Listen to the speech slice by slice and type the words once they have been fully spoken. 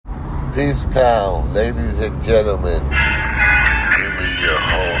Peace Town, ladies and gentlemen. Give me your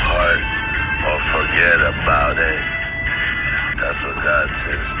whole heart or forget about it. That's what God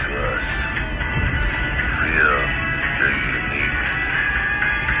says to us. Feel the unique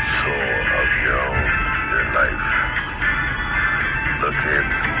soul of your life. Looking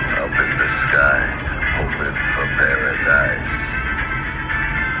up in the sky, hoping for paradise.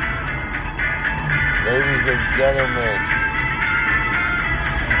 Ladies and gentlemen,